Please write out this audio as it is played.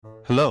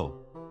Hello,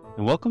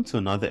 and welcome to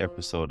another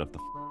episode of the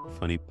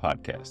Funny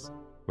Podcast,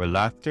 where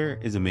laughter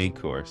is a main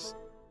course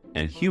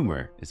and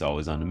humor is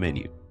always on the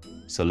menu.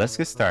 So let's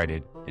get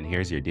started, and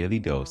here's your daily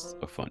dose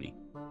of funny.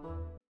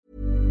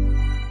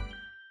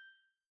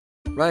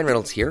 Ryan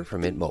Reynolds here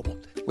from Mint Mobile.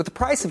 With the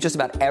price of just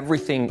about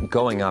everything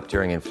going up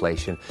during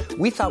inflation,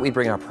 we thought we'd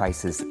bring our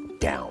prices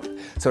down.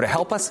 So to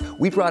help us,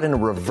 we brought in a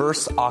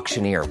reverse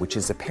auctioneer, which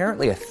is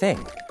apparently a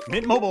thing.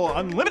 Mint Mobile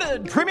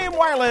Unlimited Premium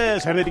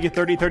Wireless. How to get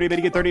 30, 30, bit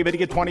to get 30, bit to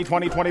get 20,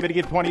 20, 20, bit to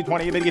get 20,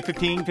 20, bit to get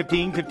 15,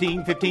 15,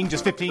 15, 15,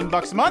 just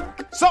 $15 a month?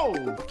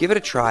 Sold! Give it a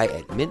try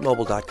at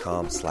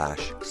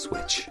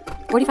mintmobile.com/switch.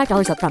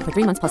 $45 up front for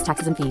 3 months plus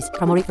taxes and fees.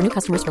 Promo rate for new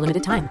customers for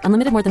limited time.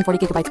 Unlimited more than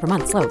 40 gigabytes per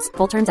month. Slows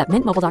full terms at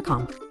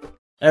mintmobile.com.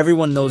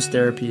 Everyone knows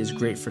therapy is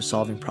great for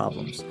solving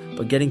problems,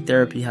 but getting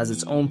therapy has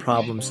its own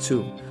problems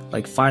too,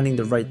 like finding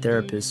the right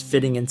therapist,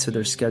 fitting into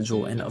their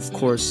schedule, and of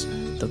course,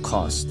 the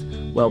cost.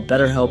 Well,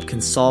 BetterHelp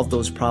can solve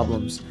those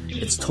problems.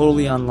 It's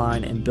totally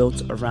online and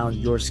built around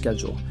your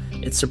schedule.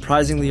 It's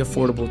surprisingly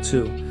affordable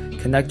too.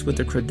 Connect with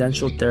a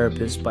credentialed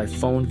therapist by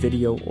phone,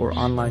 video, or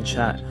online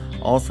chat,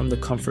 all from the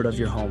comfort of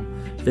your home.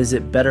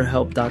 Visit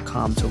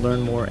BetterHelp.com to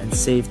learn more and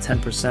save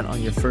 10%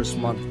 on your first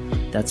month.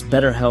 That's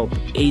BetterHelp,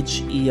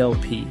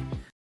 H-E-L-P.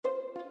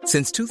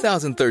 Since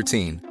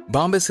 2013,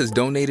 Bombas has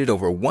donated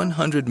over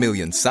 100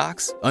 million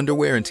socks,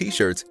 underwear, and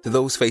T-shirts to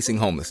those facing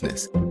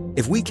homelessness.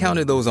 If we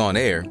counted those on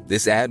air,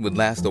 this ad would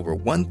last over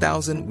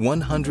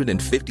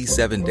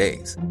 1,157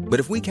 days.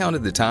 But if we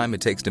counted the time it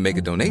takes to make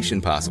a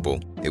donation possible,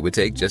 it would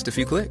take just a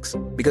few clicks.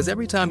 Because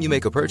every time you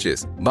make a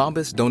purchase,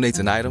 Bombas donates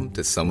an item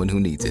to someone who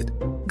needs it.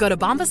 Go to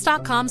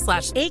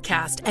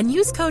bombas.com/ACAST and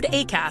use code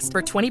ACAST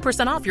for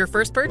 20% off your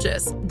first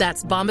purchase.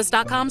 That's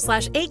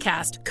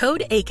bombas.com/ACAST,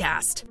 code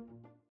ACAST.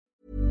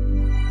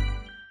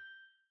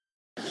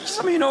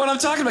 Some of you know what I'm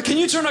talking about. Can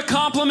you turn a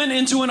compliment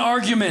into an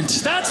argument?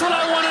 That's what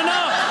I want to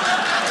know.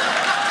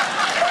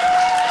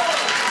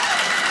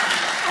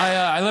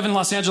 I live in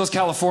Los Angeles,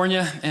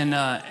 California, and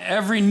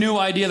every new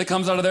idea that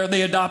comes out of there,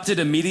 they adopt it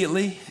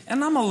immediately.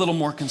 And I'm a little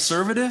more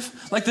conservative.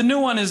 Like the new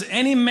one is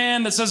any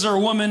man that says they're a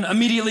woman,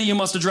 immediately you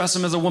must address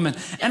them as a woman.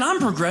 And I'm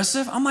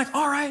progressive. I'm like,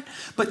 all right,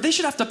 but they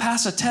should have to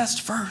pass a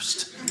test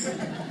first.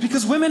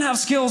 Because women have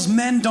skills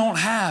men don't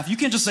have. You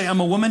can't just say,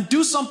 I'm a woman.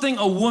 Do something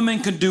a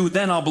woman could do,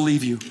 then I'll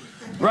believe you.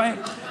 Right?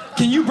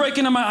 Can you break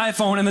into my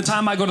iPhone in the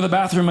time I go to the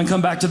bathroom and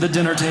come back to the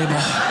dinner table?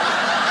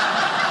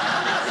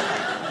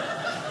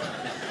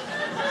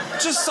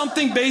 Just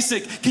something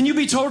basic. Can you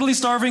be totally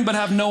starving but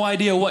have no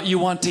idea what you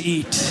want to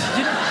eat?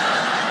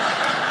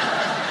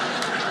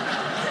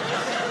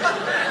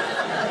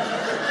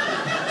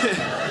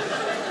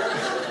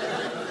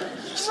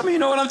 Some of you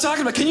know what I'm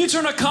talking about. Can you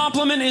turn a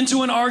compliment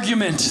into an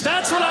argument?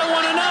 That's what I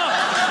want to know.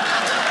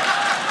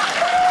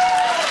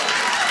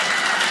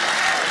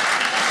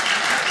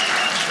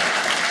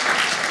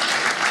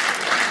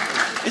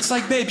 It's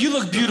like, babe, you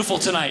look beautiful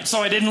tonight,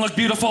 so I didn't look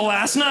beautiful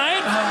last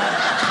night.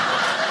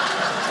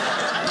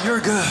 You're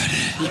good.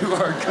 You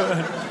are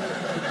good.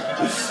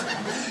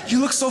 You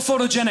look so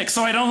photogenic,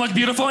 so I don't look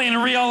beautiful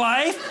in real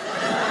life.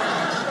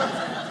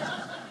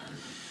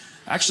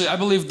 Actually, I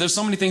believe there's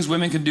so many things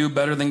women can do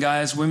better than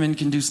guys. Women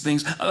can do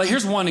things.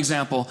 Here's one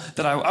example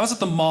that I was at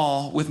the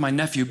mall with my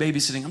nephew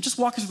babysitting. I'm just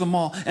walking through the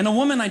mall, and a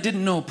woman I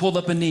didn't know pulled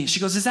up a knee.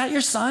 She goes, "Is that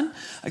your son?"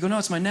 I go, "No,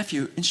 it's my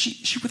nephew." And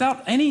she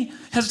without any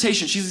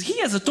hesitation, she says,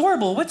 "He is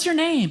adorable. What's your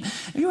name?"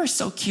 "You are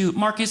so cute.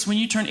 Marcus, when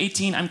you turn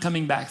 18, I'm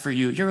coming back for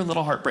you. You're a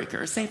little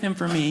heartbreaker. Save him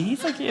for me. He's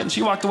so cute." And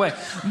she walked away.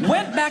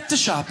 Went back to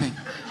shopping.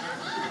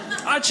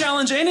 I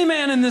challenge any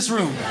man in this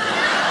room.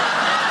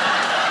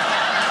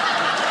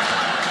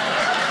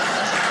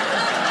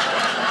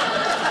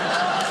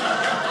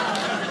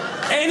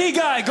 Any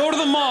guy, go to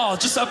the mall,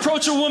 just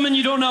approach a woman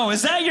you don't know.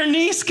 "Is that your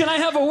niece? Can I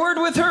have a word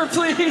with her,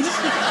 please?"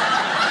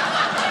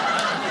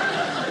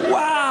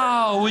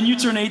 "Wow, when you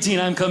turn 18,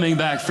 I'm coming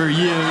back for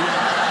you.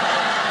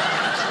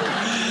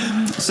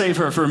 Save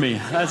her for me."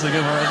 That's a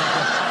good one.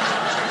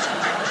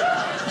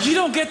 You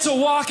don't get to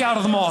walk out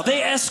of the mall.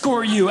 They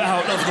escort you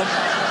out of the...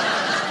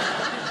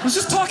 I was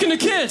just talking to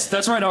kids.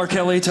 That's right, R.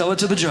 Kelly, tell it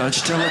to the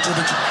judge. Tell it to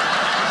the judge.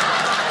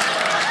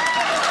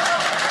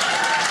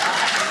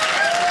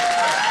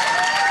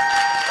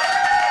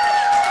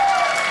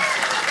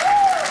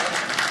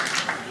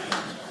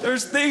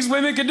 There's things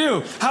women can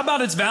do. How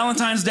about it's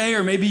Valentine's Day,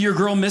 or maybe your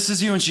girl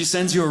misses you and she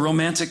sends you a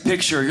romantic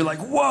picture. You're like,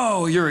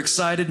 whoa, you're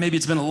excited. Maybe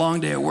it's been a long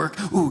day at work.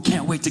 Ooh,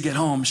 can't wait to get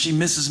home. She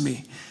misses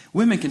me.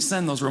 Women can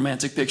send those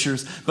romantic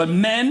pictures. But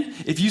men,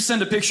 if you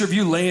send a picture of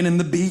you laying in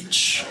the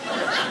beach,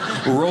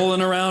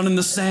 rolling around in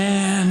the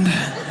sand,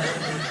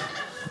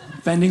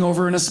 bending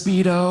over in a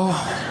Speedo,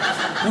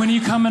 "When are you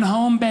coming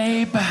home,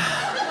 babe?"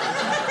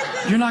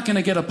 you're not going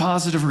to get a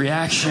positive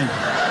reaction.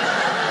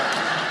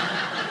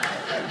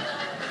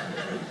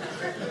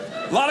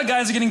 A lot of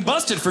guys are getting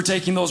busted for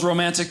taking those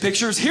romantic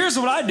pictures. Here's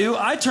what I do.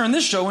 I turn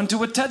this show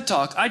into a TED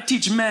Talk. I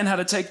teach men how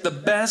to take the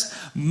best,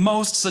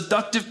 most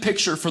seductive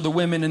picture for the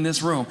women in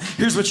this room.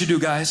 Here's what you do,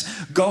 guys.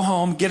 Go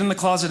home, get in the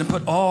closet, and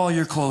put all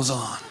your clothes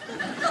on.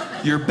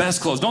 Your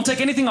best clothes. Don't take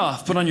anything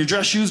off. Put on your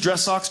dress shoes,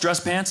 dress socks, dress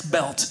pants,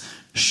 belt,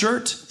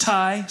 shirt,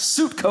 tie,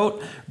 suit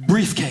coat,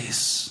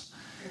 briefcase.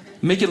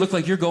 Make it look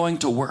like you're going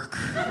to work.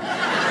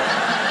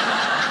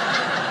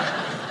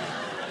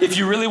 If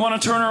you really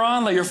want to turn her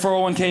on, let your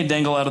 401k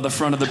dangle out of the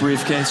front of the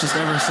briefcase, just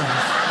ever so.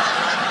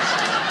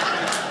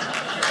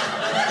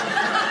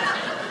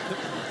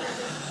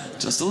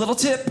 Just a little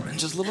tip,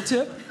 just a little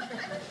tip.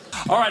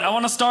 All right, I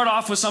want to start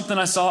off with something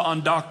I saw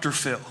on Dr.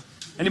 Phil.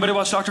 Anybody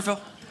watch Dr. Phil?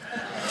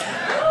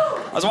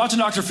 I was watching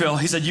Dr. Phil.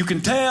 He said, you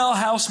can tell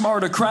how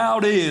smart a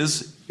crowd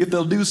is if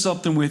they'll do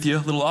something with you, a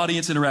little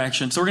audience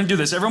interaction. So we're going to do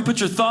this. Everyone put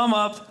your thumb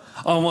up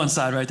on one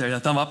side right there,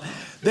 that thumb up.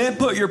 Then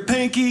put your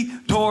pinky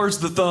towards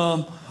the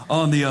thumb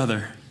on the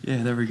other.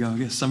 Yeah, there we go. I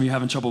guess some of you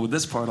having trouble with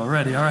this part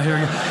already. All right, here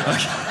we go.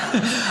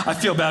 Okay. I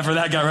feel bad for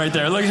that guy right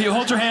there. Look, you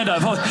hold your hand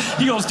up.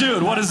 He goes,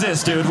 dude, what is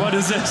this, dude? What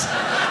is this?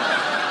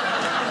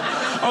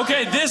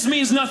 Okay, this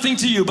means nothing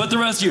to you, but the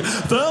rest of you,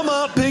 thumb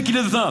up, pinky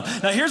to the thumb.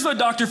 Now, here's what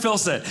Dr. Phil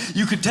said.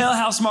 You can tell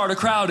how smart a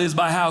crowd is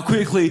by how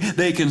quickly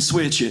they can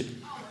switch it.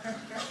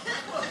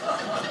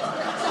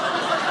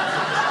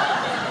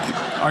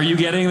 Are you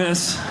getting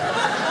this?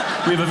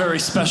 We have a very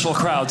special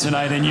crowd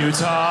tonight in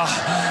Utah.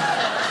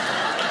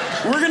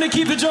 We're going to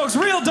keep the jokes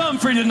real dumb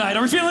for you tonight.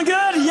 Are we feeling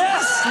good?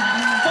 Yes.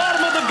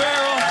 Bottom of the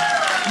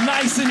barrel.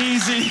 Nice and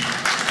easy.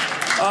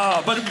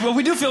 But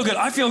we do feel good.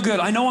 I feel good.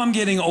 I know I'm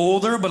getting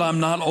older, but I'm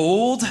not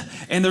old.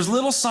 And there's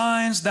little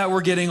signs that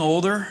we're getting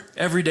older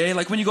every day.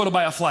 Like when you go to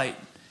buy a flight,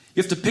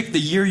 you have to pick the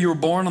year you were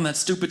born on that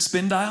stupid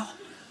spin dial.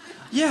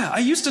 Yeah, I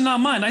used to not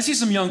mind. I see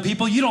some young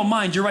people. You don't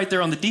mind. You're right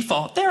there on the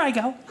default. There I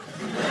go.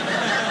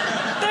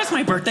 There's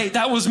my birthday.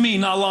 That was me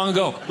not long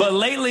ago. But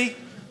lately,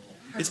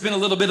 it's been a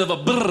little bit of a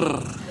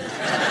brrr.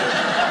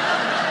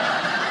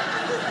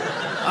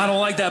 I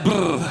don't like that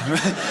brrr.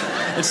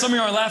 And some of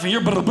you aren't laughing.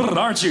 You're brrr, brrr,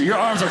 aren't you? Your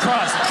arms are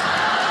crossed.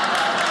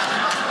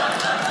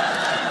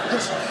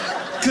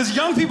 Because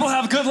young people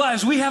have good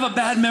lives. We have a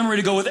bad memory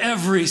to go with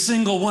every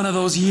single one of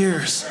those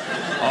years.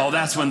 Oh,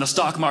 that's when the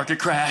stock market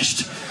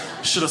crashed.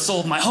 Should have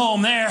sold my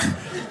home there.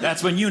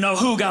 That's when you know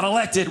who got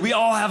elected. We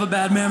all have a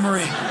bad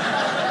memory.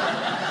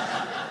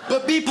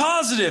 But be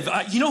positive.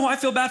 You know who I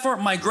feel bad for?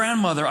 My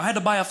grandmother. I had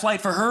to buy a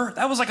flight for her.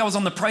 That was like I was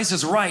on The Price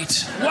is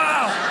Right.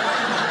 Wow.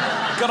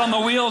 Got on the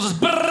wheel, just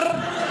brrr.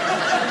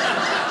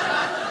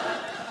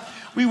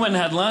 We went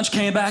and had lunch,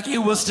 came back, it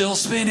was still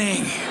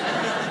spinning.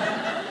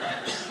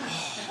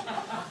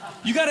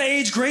 You gotta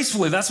age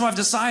gracefully, that's what I've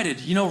decided.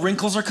 You know,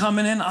 wrinkles are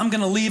coming in, I'm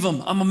gonna leave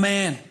them. I'm a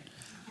man.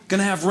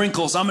 Gonna have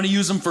wrinkles, I'm gonna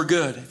use them for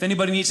good. If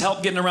anybody needs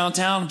help getting around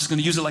town, I'm just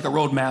gonna use it like a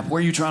road map. Where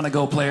are you trying to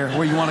go, player?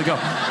 Where you wanna go?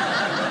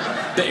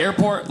 The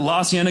airport,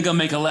 La Cienega,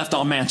 make a left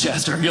on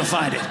Manchester. You'll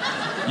find it.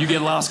 You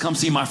get lost, come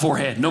see my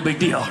forehead. No big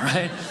deal,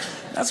 right?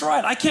 That's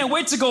right. I can't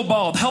wait to go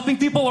bald. Helping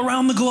people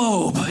around the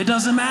globe. It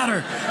doesn't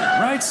matter.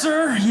 Right,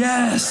 sir?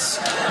 Yes.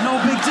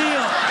 No big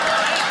deal.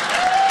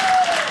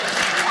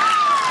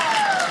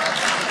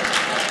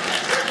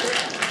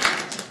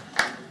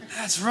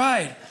 That's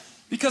right.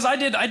 Because I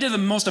did the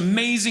most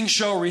amazing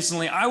show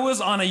recently. I was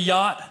on a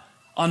yacht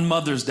on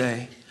Mother's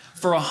Day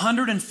for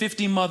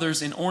 150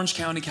 mothers in Orange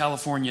County,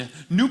 California,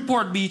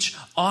 Newport Beach,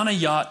 on a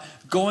yacht,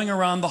 going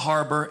around the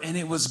harbor, and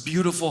it was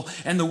beautiful,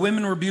 and the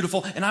women were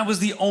beautiful, and I was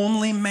the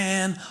only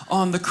man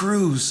on the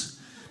cruise.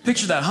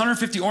 Picture that,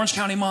 150 Orange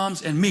County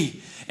moms and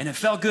me, and it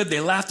felt good.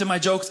 They laughed at my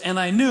jokes, and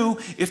I knew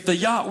if the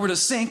yacht were to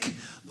sink,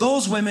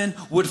 those women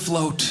would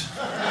float.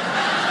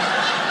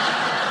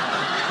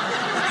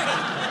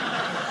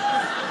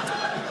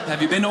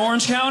 Have you been to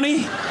Orange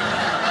County?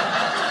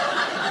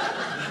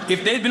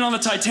 If they'd been on the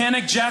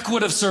Titanic, Jack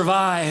would have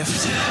survived.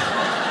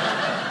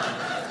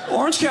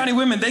 Orange County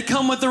women, they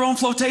come with their own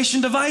flotation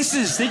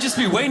devices. They just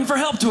be waiting for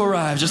help to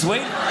arrive. Just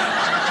wait.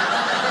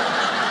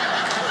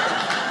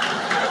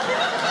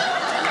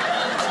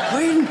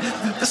 Waiting.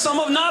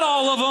 Not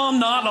all of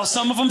them,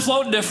 some of them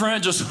float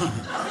different, just.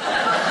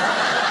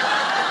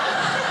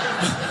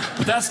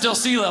 But that's still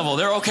sea level.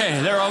 They're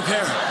okay.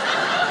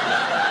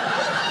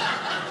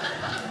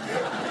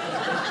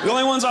 The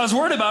only ones I was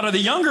worried about are the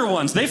younger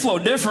ones. They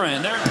float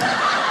different.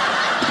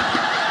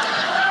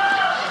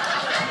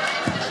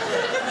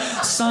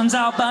 Sun's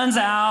out, buns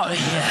out.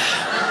 Yeah.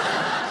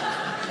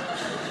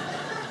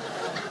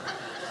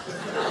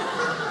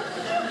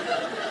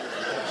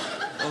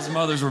 Those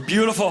mothers were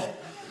beautiful.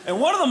 And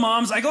one of the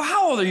moms, I go,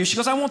 how old are you? She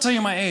goes, I won't tell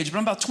you my age, but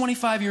I'm about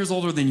 25 years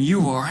older than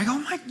you are. I go,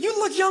 Mike, you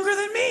look younger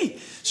than me.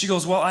 She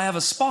goes, well, I have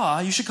a spa.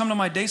 You should come to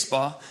my day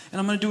spa, and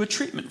I'm going to do a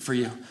treatment for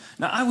you.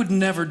 Now, I would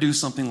never do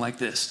something like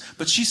this,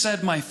 but she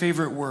said my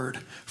favorite word,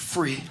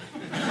 free.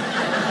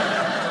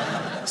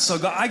 So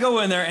I go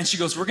in there, and she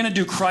goes, we're going to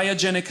do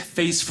cryogenic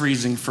face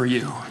freezing for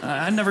you.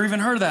 I'd never even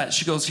heard of that.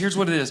 She goes, here's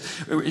what it is.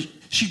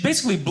 She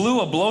basically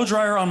blew a blow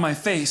dryer on my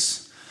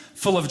face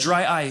full of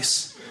dry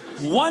ice.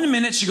 1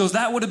 minute, she goes,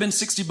 that would have been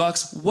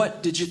 $60.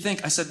 What did you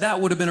think? I said,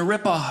 that would have been a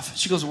ripoff.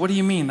 She goes, what do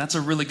you mean? That's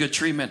a really good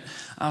treatment.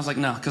 I was like,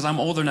 no, because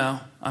I'm older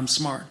now. I'm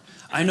smart.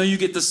 I know you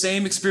get the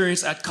same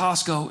experience at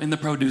Costco in the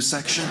produce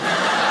section. You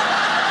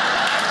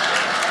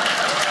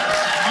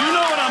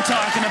know what I'm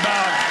talking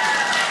about.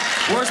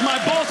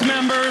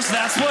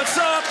 that's what's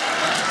up.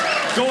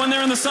 Go in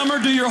there in the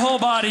summer, do your whole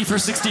body for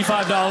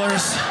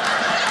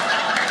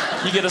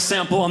 $65. You get a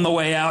sample on the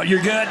way out,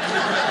 you're good.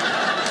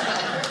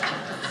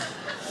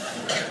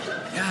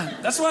 Yeah,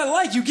 that's what I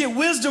like. You get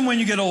wisdom when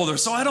you get older,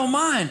 so I don't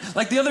mind.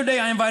 Like the other day,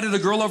 I invited a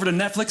girl over to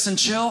Netflix and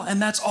chill, and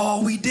that's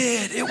all we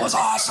did. It was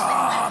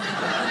awesome.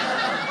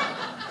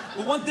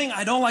 But one thing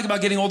I don't like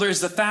about getting older is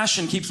the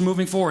fashion keeps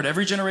moving forward.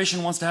 Every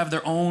generation wants to have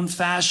their own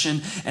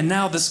fashion, and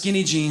now the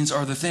skinny jeans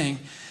are the thing.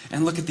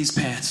 And look at these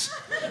pants.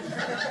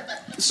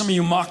 Some of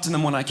you mocked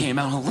them when I came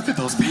out. Oh, look at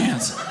those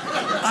pants.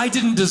 I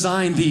didn't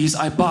design these,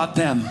 I bought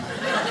them.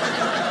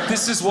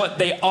 This is what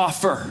they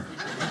offer.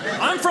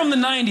 I'm from the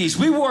 90s.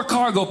 We wore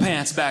cargo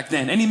pants back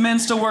then. Any men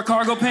still wear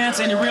cargo pants?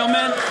 Any real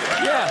men?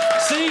 Yeah,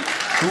 see?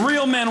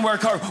 Real men wear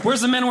cargo. Where's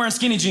the men wearing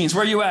skinny jeans?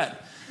 Where are you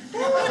at?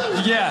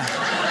 Yeah.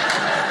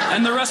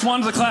 And the rest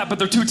wanted to clap, but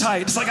they're too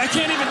tight. It's like, I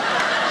can't even...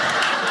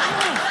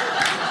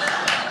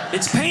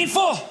 It's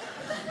painful.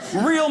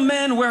 Real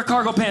men wear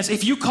cargo pants.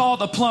 If you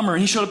called a plumber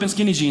and he showed up in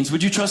skinny jeans,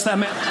 would you trust that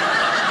man?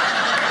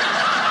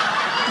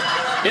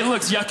 It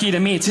looks yucky to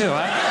me, too.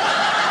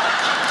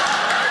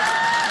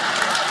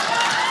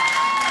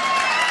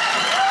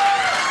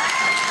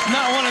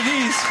 Not one of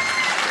these.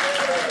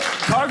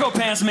 Cargo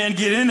pants, man,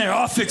 get in there.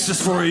 I'll fix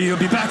this for you. You'll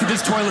be back at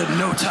this toilet in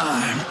no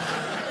time.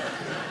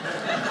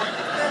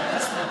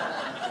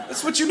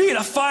 That's what you need,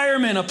 a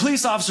fireman, a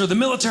police officer, the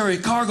military,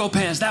 cargo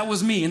pants. That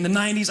was me. In the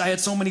 90s, I had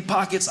so many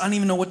pockets, I didn't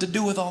even know what to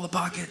do with all the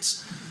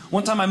pockets.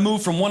 One time I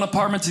moved from one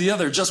apartment to the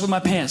other just with my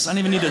pants. I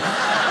didn't even need a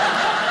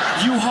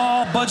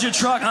U-Haul, budget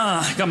truck.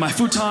 I got my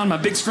futon, my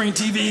big screen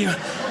TV,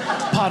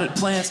 potted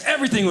plants.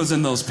 Everything was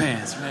in those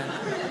pants, man.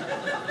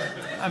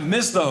 I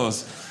miss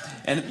those.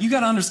 And you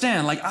gotta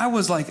understand, like, I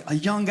was like a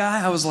young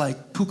guy. I was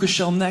like puka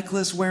shell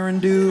necklace wearing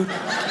dude.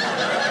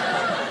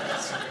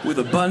 With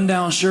a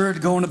button-down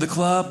shirt, going to the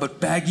club, but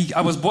baggy.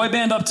 I was boy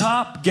band up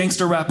top,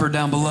 gangster rapper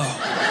down below.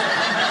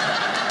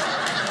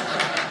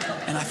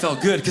 And I felt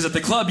good, because at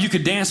the club, you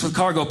could dance with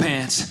cargo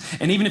pants.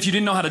 And even if you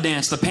didn't know how to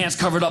dance, the pants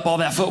covered up all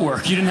that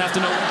footwork. You didn't have to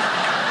know.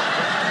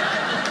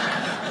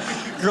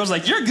 Girls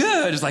like, you're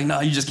good. It's like, no,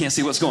 you just can't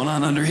see what's going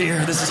on under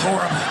here. This is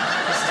horrible.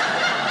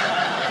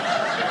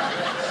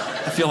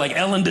 I feel like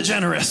Ellen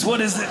DeGeneres. What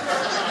is it?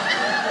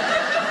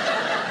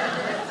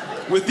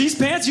 With these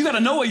pants, you gotta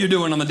know what you're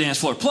doing on the dance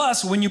floor.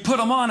 Plus, when you put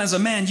them on as a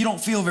man, you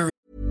don't feel very...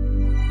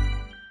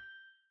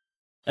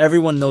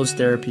 Everyone knows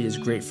therapy is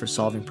great for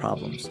solving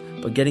problems,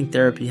 but getting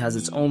therapy has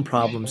its own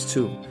problems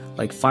too,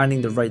 like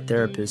finding the right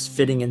therapist,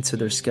 fitting into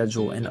their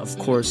schedule, and of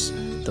course,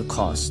 the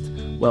cost.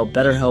 Well,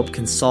 BetterHelp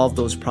can solve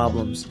those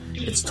problems.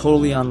 It's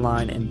totally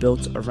online and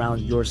built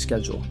around your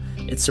schedule.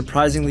 It's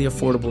surprisingly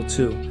affordable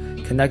too.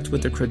 Connect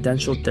with a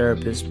credentialed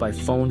therapist by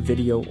phone,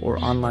 video,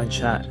 or online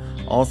chat,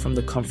 all from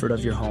the comfort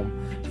of your home.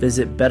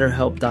 Visit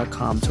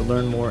BetterHelp.com to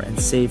learn more and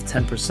save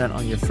 10%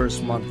 on your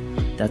first month.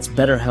 That's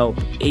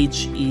BetterHelp,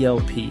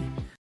 H-E-L-P.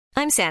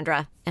 I'm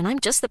Sandra, and I'm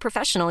just the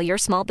professional your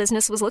small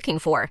business was looking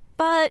for.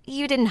 But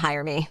you didn't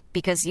hire me,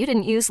 because you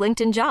didn't use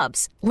LinkedIn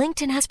Jobs.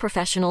 LinkedIn has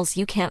professionals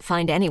you can't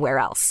find anywhere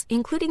else,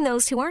 including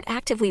those who aren't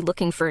actively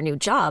looking for a new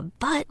job,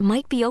 but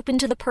might be open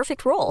to the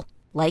perfect role,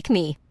 like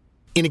me.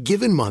 In a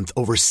given month,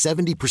 over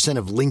 70%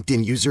 of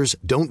LinkedIn users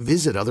don't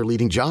visit other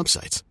leading job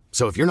sites.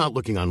 So if you're not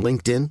looking on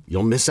LinkedIn,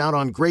 you'll miss out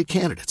on great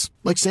candidates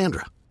like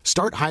Sandra.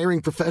 Start hiring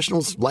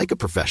professionals like a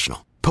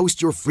professional. Post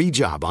your free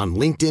job on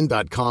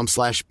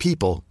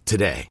linkedin.com/people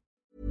today.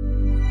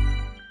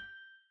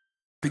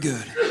 Very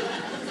good.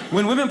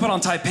 When women put on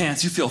tight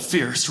pants, you feel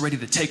fierce, ready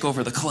to take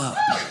over the club.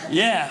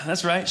 Yeah,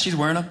 that's right. She's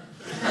wearing them.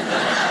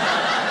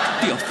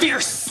 Feel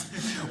fierce.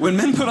 When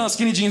men put on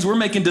skinny jeans, we're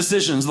making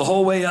decisions the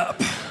whole way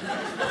up.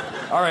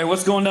 All right,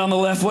 what's going down the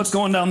left? What's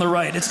going down the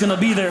right? It's gonna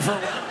be there for...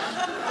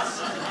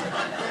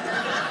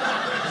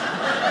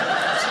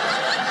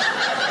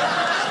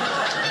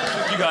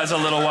 You guys a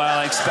little while,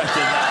 I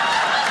expected that.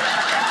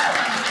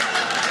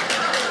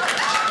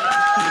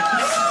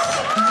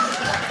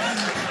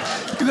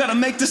 You gotta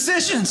make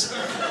decisions.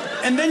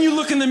 And then you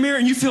look in the mirror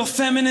and you feel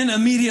feminine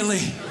immediately.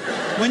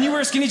 When you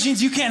wear skinny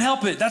jeans, you can't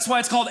help it. That's why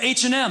it's called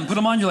H&M. Put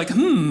them on, you're like,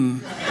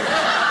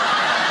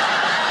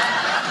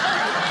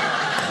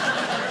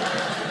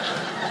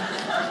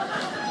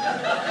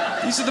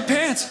 These are the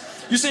pants.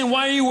 You're saying,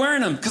 why are you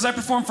wearing them? Because I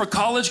perform for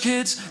college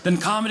kids, then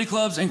comedy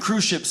clubs, and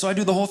cruise ships, so I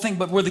do the whole thing.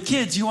 But we're the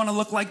kids, you want to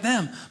look like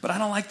them. But I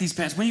don't like these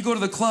pants. When you go to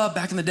the club,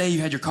 back in the day, you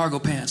had your cargo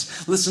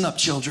pants. Listen up,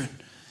 children.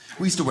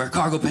 We used to wear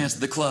cargo pants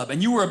at the club,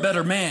 and you were a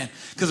better man,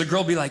 because a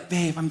girl would be like,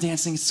 babe, I'm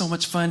dancing, it's so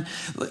much fun.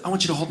 I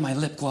want you to hold my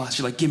lip gloss.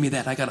 You're like, give me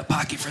that, I got a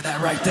pocket for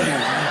that right there.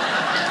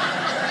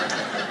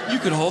 You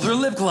could hold her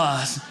lip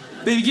gloss.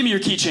 Baby, give me your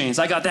keychains.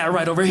 I got that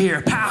right over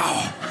here.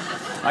 Pow!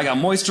 I got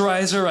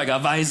moisturizer, I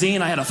got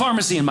Visine, I had a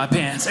pharmacy in my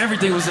pants.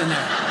 Everything was in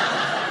there.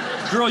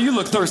 Girl, you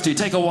look thirsty.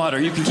 Take a water.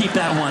 You can keep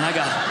that one. I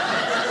got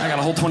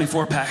a whole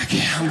 24-pack.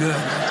 Yeah, I'm good.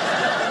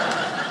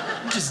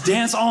 Just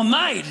dance all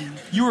night.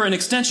 You were an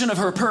extension of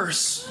her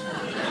purse.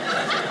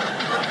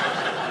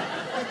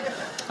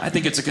 I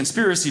think it's a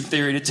conspiracy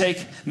theory to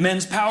take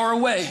men's power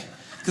away.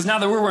 Because now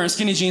that we're wearing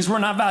skinny jeans, we're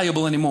not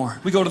valuable anymore.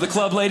 We go to the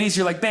club, ladies,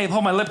 you're like, babe,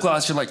 hold my lip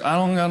gloss. You're like, I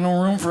don't got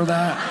no room for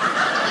that.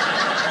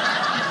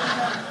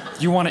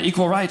 You want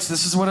equal rights,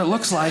 this is what it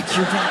looks like.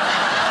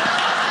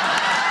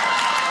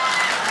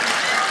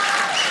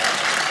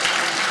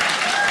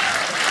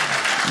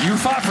 You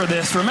fought for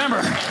this,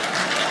 remember.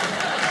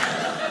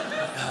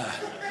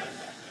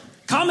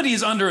 Comedy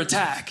is under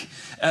attack.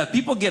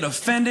 People get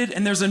offended,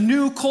 and there's a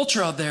new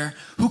culture out there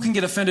who can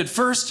get offended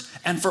first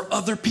and for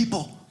other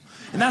people.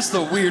 And that's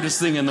the weirdest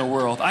thing in the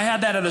world. I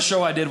had that at a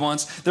show I did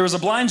once. There was a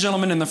blind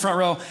gentleman in the front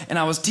row, and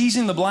I was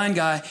teasing the blind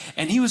guy,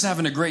 and he was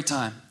having a great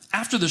time.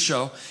 After the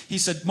show, he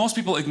said, most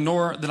people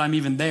ignore that I'm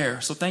even there,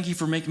 so thank you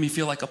for making me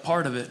feel like a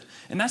part of it.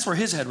 And that's where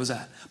his head was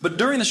at. But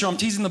during the show, I'm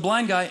teasing the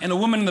blind guy, and a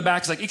woman in the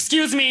back is like,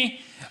 excuse me,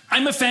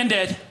 I'm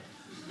offended.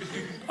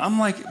 I'm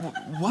like,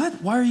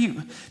 what? Why are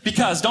you?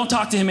 Because don't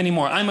talk to him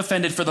anymore. I'm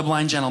offended for the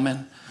blind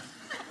gentleman.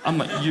 I'm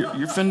like,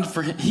 you're offended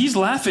for him? He's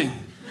laughing.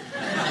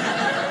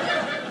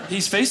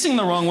 He's facing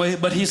the wrong way,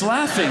 but he's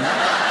laughing.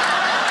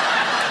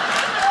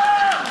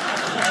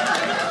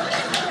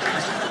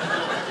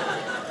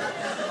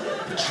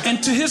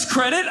 And to his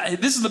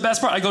credit, this is the best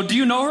part. I go, do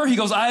you know her? He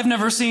goes, I've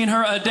never seen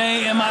her a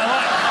day in my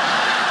life.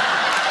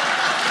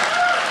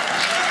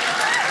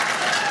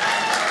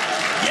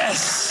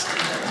 Yes.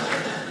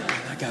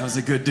 That guy was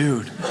a good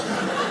dude.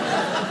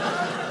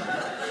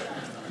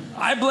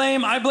 I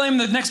blame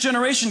the next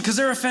generation because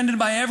they're offended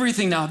by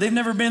everything now. They've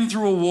never been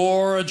through a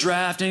war, a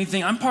draft,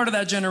 anything. I'm part of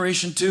that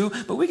generation too,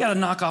 but we got to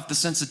knock off the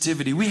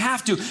sensitivity. We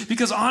have to,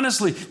 because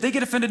honestly, they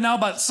get offended now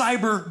about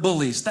cyber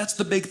bullies. That's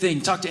the big thing.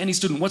 Talk to any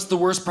student. What's the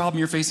worst problem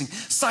you're facing?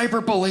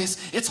 Cyber bullies.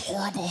 It's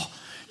horrible.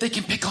 They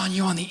can pick on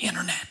you on the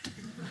internet.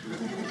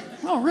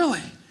 Oh,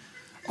 really?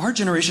 Our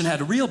generation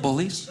had real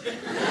bullies.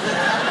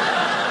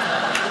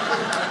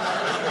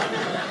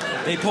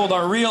 They pulled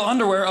our real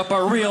underwear up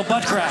our real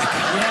butt crack.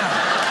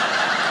 Yeah.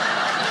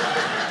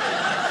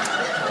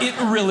 It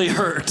really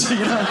hurt, you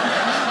know?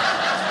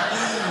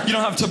 You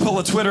don't have to pull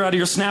a Twitter out of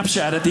your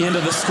Snapchat at the end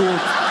of the school.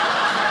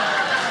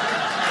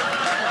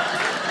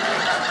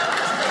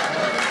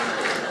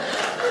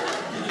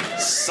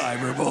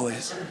 Cyber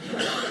bullies.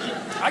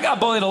 I got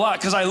bullied a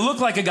lot because I look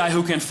like a guy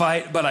who can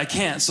fight, but I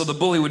can't, so the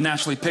bully would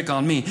naturally pick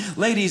on me.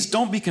 Ladies,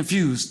 don't be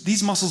confused.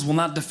 These muscles will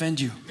not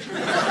defend you.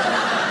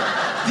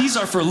 These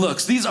are for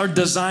looks. These are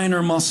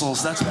designer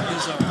muscles. That's what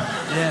these are.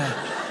 Yeah.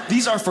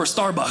 These are for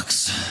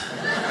Starbucks.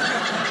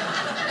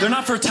 They're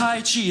not for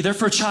Tai Chi, they're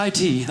for chai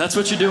tea. That's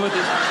what you do with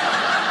this.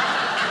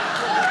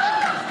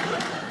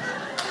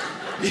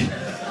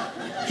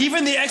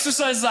 Even the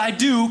exercises I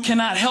do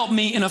cannot help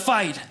me in a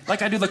fight.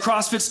 Like I do the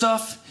CrossFit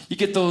stuff. You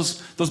get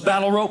those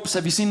battle ropes.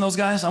 Have you seen those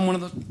guys? I'm one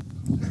of those.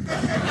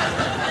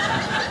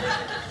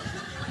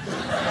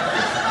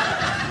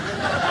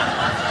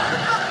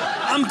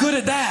 I'm good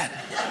at that.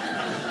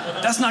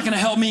 That's not gonna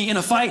help me in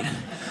a fight.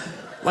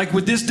 Like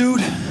with this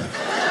dude.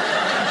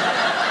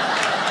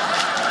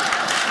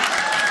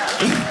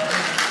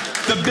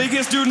 The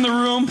biggest dude in the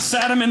room,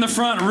 sat him in the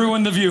front,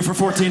 ruined the view for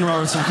 14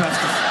 rows. Who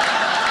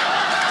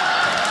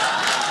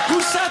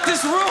sat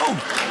this room?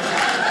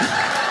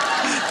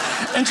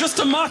 And just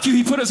to mock you,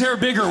 he put his hair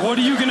bigger. What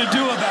are you gonna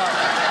do about it?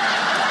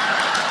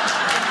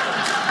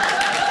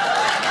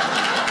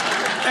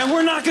 And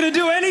we're not gonna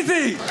do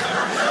anything.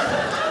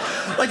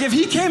 Like if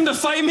he came to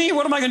fight me,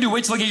 what am I gonna do?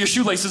 Wait till I get your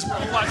shoelaces.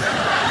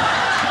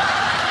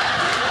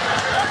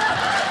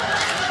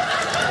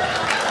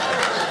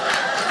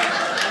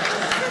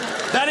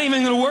 That ain't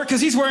even gonna work because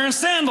he's wearing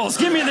sandals.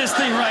 Give me this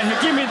thing right here.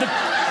 Give me the...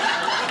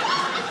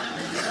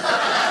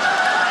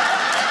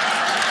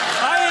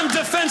 I am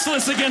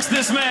defenseless against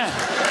this man.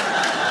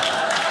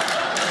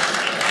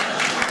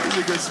 He's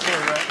a good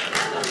sport, right?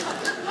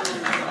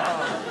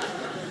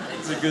 Oh,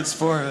 he's a good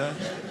sport, man.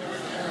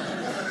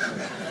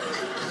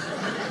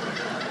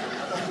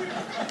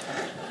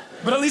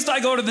 But at least I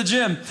go to the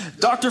gym.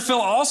 Dr.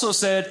 Phil also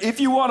said, if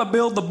you want to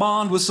build the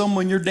bond with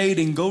someone you're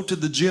dating, go to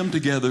the gym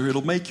together.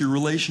 It'll make your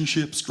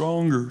relationship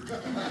stronger.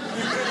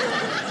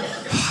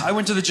 I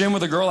went to the gym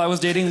with a girl I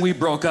was dating. We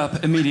broke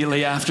up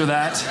immediately after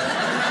that.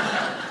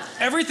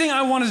 Everything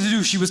I wanted to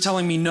do, she was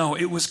telling me no.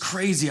 It was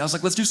crazy. I was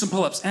like, let's do some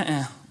pull-ups.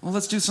 Well,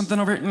 let's do something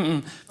over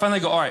here. Finally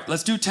I go, all right,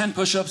 let's do 10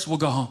 push-ups. We'll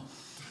go home.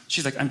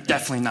 She's like, I'm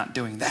definitely not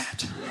doing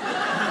that.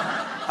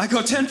 I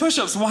go, 10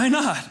 push-ups, why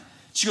not?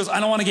 She goes, I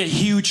don't want to get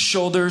huge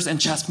shoulders and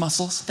chest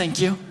muscles. Thank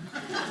you.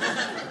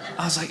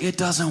 I was like, it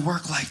doesn't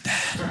work like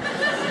that.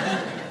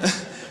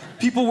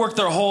 People work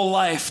their whole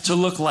life to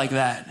look like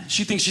that.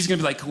 She thinks she's going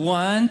to be like,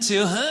 1,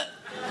 2,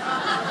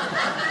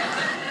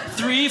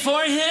 3,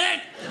 4,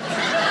 hit.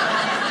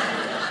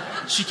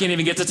 She can't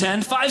even get to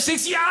 10. 5,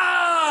 6, yeah!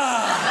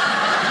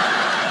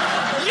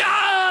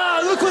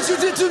 Yeah! Look what you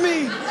did to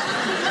me.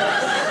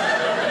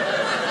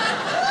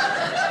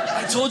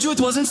 I told you it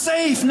wasn't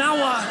safe. Now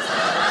what?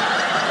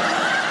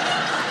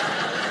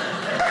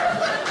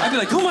 I'd be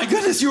like, oh my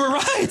goodness, you were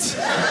right.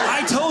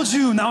 I told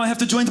you. Now I have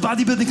to join the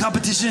bodybuilding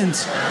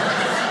competitions.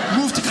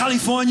 Move to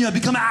California,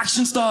 become an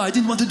action star. I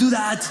didn't want to do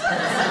that.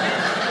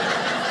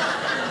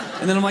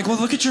 And then I'm like, well,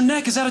 look at your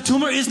neck. Is that a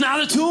tumor? It's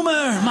not a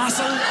tumor,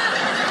 muscle.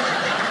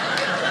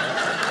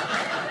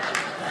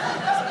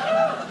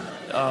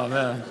 Oh,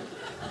 man.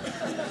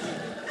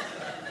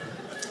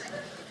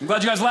 I'm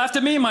glad you guys laughed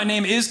at me. My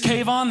name is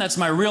Kayvon. That's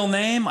my real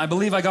name. I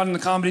believe I got into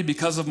comedy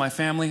because of my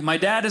family. My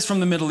dad is from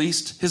the Middle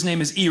East. His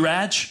name is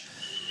Iraj.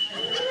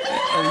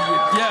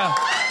 Yeah.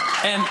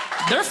 And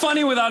they're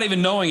funny without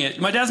even knowing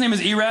it. My dad's name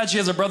is Iraj. He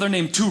has a brother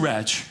named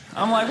Turaj.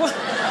 I'm like, what?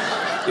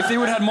 If they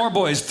would have had more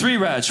boys, 3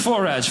 Raj,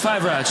 4 Raj,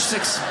 5 Raj,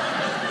 6.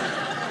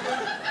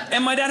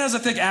 And my dad has a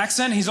thick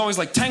accent. He's always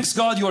like, thanks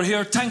God you're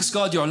here. Thanks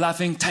God you're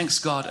laughing. Thanks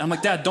God. And I'm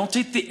like, Dad, don't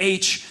take the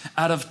H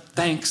out of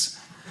thanks.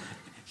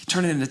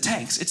 Turn it into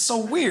tanks. It's so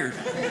weird.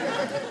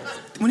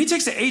 When he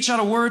takes the H out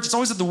of words, it's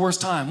always at the worst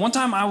time. One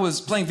time I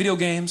was playing video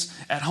games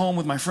at home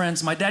with my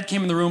friends. My dad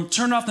came in the room,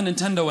 turned off the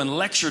Nintendo, and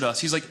lectured us.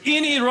 He's like,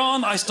 in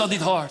Iran, I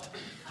studied hard.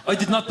 I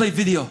did not play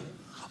video.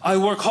 I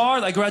work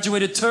hard. I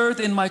graduated 3rd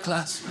in my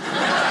class.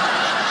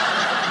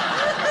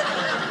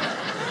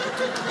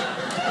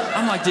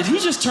 I'm like, did he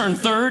just turn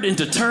 3rd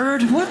into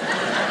turd? What?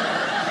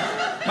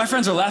 My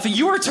friends are laughing.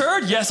 You were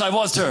turd? Yes, I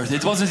was turd.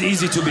 It wasn't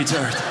easy to be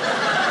turd.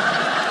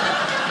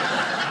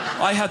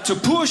 I had to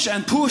push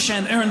and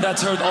earn that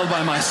turd all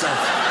by myself.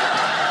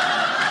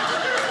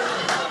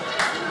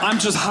 I'm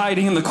just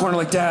hiding in the corner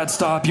like, Dad,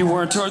 stop, you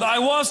weren't turd. I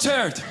was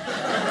turd.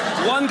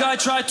 One guy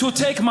tried to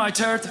take my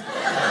turd,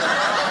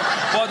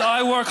 but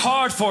I work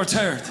hard for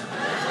turd.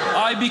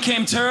 I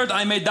became turd,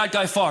 I made that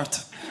guy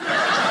fart.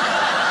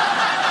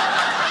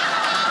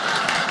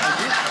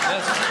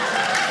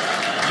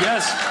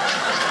 Yes.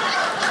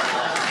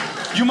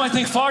 You might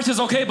think fart is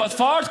okay, but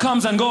fart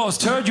comes and goes.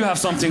 Turd, you have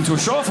something to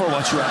show for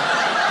what you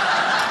have.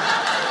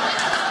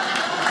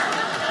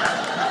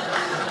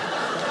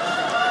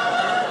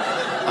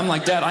 I'm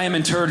like, Dad, I am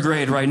in 3rd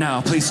grade right now.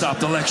 Please stop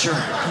the lecture.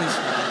 Please.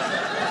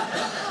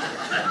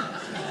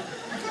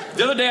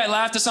 The other day I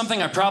laughed at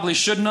something I probably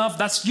shouldn't have.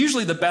 That's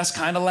usually the best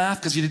kind of laugh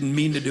because you didn't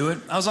mean to do it.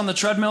 I was on the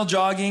treadmill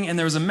jogging and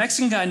there was a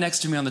Mexican guy next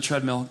to me on the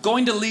treadmill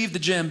going to leave the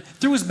gym,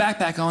 threw his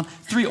backpack on,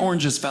 3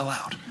 oranges fell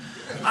out.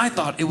 I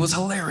thought it was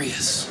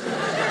hilarious.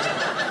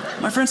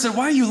 My friend said,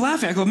 why are you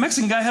laughing? I go,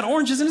 Mexican guy had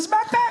oranges in his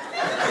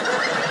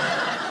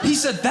backpack. He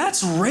said,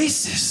 that's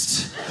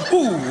racist.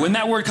 Ooh, when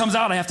that word comes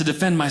out, I have to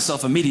defend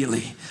myself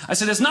immediately. I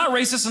said, it's not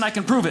racist and I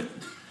can prove it.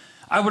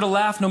 I would have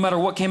laughed no matter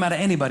what came out of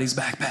anybody's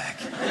backpack.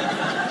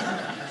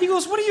 He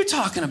goes, what are you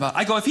talking about?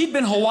 I go, if he'd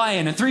been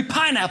Hawaiian and 3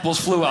 pineapples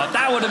flew out,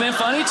 that would have been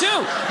funny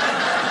too.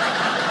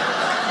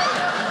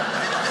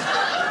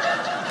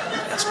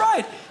 That's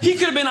right. He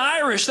could have been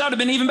Irish. That would have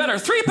been even better.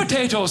 3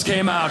 potatoes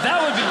came out.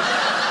 That would be...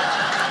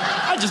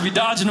 I'd just be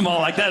dodging them all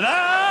like that.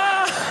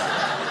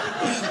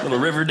 Ah! Little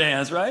river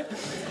dance, right?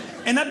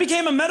 And that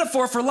became a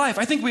metaphor for life.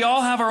 I think we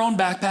all have our own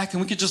backpack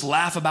and we could just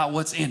laugh about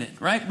what's in it,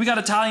 right? We got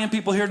Italian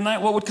people here tonight.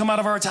 What would come out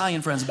of our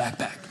Italian friend's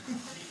backpack?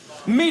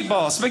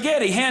 Meatball,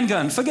 spaghetti,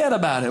 handgun, forget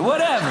about it,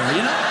 whatever,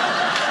 you know?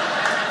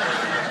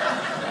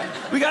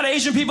 We got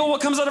Asian people. What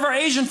comes out of our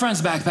Asian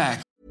friend's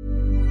backpack?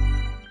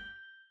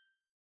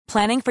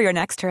 Planning for your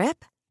next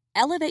trip?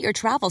 Elevate your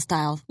travel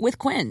style with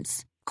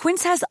Quince.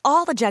 Quince has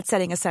all the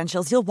jet-setting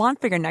essentials you'll want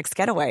for your next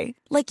getaway,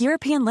 like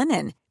European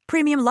linen,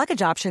 premium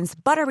luggage options,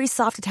 buttery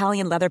soft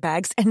Italian leather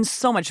bags, and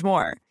so much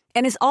more.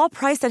 And is all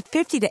priced at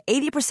 50 to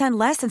 80%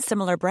 less than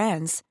similar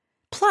brands.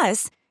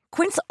 Plus,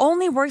 Quince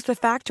only works with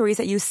factories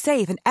that use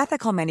safe and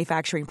ethical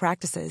manufacturing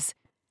practices.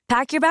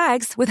 Pack your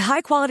bags with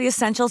high-quality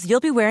essentials you'll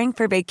be wearing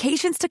for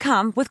vacations to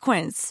come with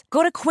Quince.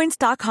 Go to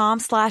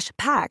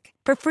quince.com/pack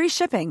for free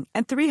shipping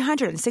and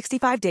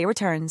 365-day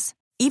returns.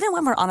 Even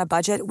when we're on a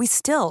budget, we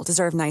still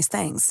deserve nice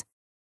things.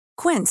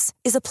 Quince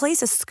is a place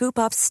to scoop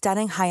up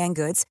stunning high-end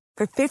goods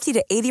for 50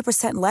 to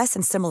 80% less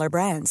than similar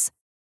brands.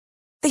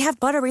 They have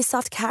buttery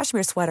soft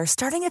cashmere sweaters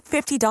starting at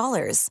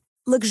 $50,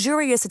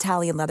 luxurious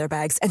Italian leather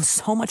bags, and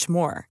so much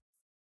more.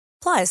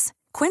 Plus,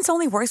 Quince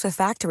only works with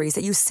factories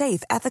that use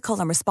safe, ethical,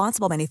 and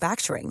responsible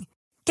manufacturing.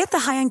 Get the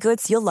high-end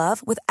goods you'll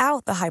love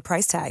without the high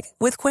price tag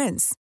with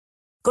Quince.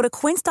 Go to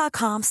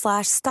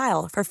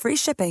quince.com/style for free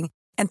shipping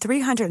and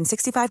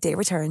 365-day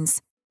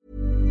returns.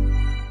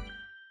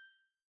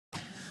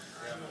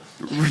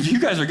 You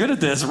guys are good at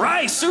this.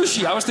 Right,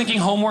 sushi. I was thinking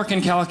homework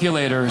and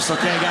calculators.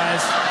 Okay,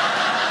 guys?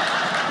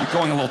 You're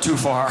going a little too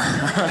far,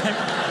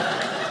 right?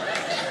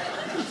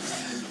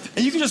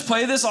 And you can just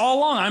play this all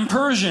along. I'm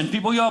Persian.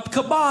 People yell,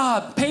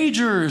 kebab,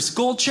 pagers,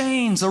 gold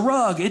chains, a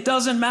rug. It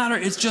doesn't matter.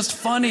 It's just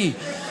funny.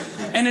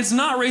 And it's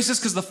not racist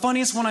because the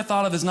funniest one I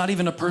thought of is not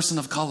even a person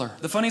of color.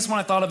 The funniest one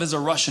I thought of is a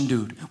Russian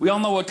dude. We all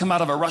know what would come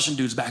out of a Russian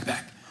dude's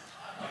backpack.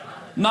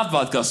 Not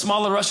vodka.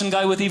 Smaller Russian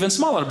guy with even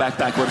smaller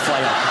backpack would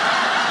fly up.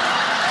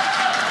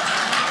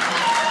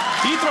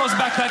 He throws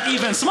backpack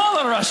even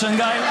smaller Russian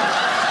guy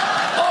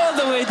all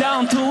the way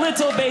down to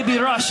little baby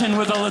Russian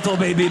with a little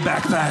baby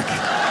backpack.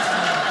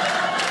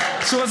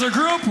 So as a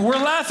group, we're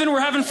laughing,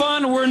 we're having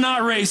fun, we're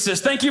not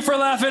racist. Thank you for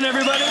laughing,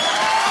 everybody.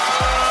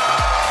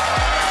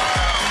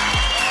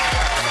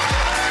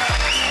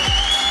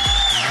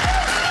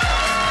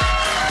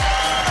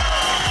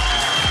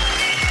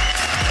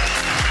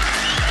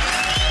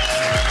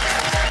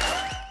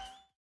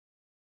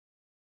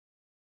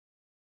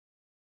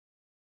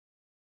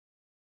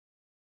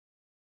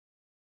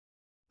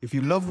 If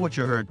you love what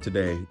you heard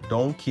today,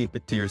 don't keep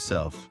it to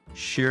yourself.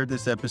 Share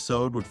this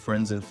episode with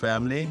friends and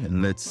family,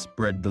 and let's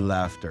spread the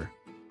laughter.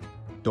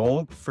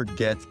 Don't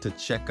forget to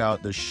check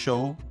out the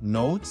show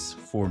notes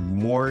for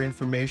more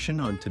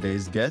information on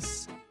today's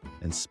guests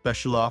and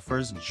special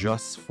offers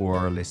just for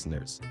our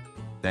listeners.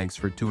 Thanks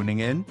for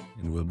tuning in,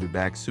 and we'll be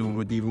back soon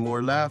with even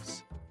more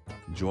laughs.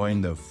 Join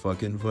the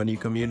fucking funny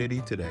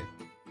community today.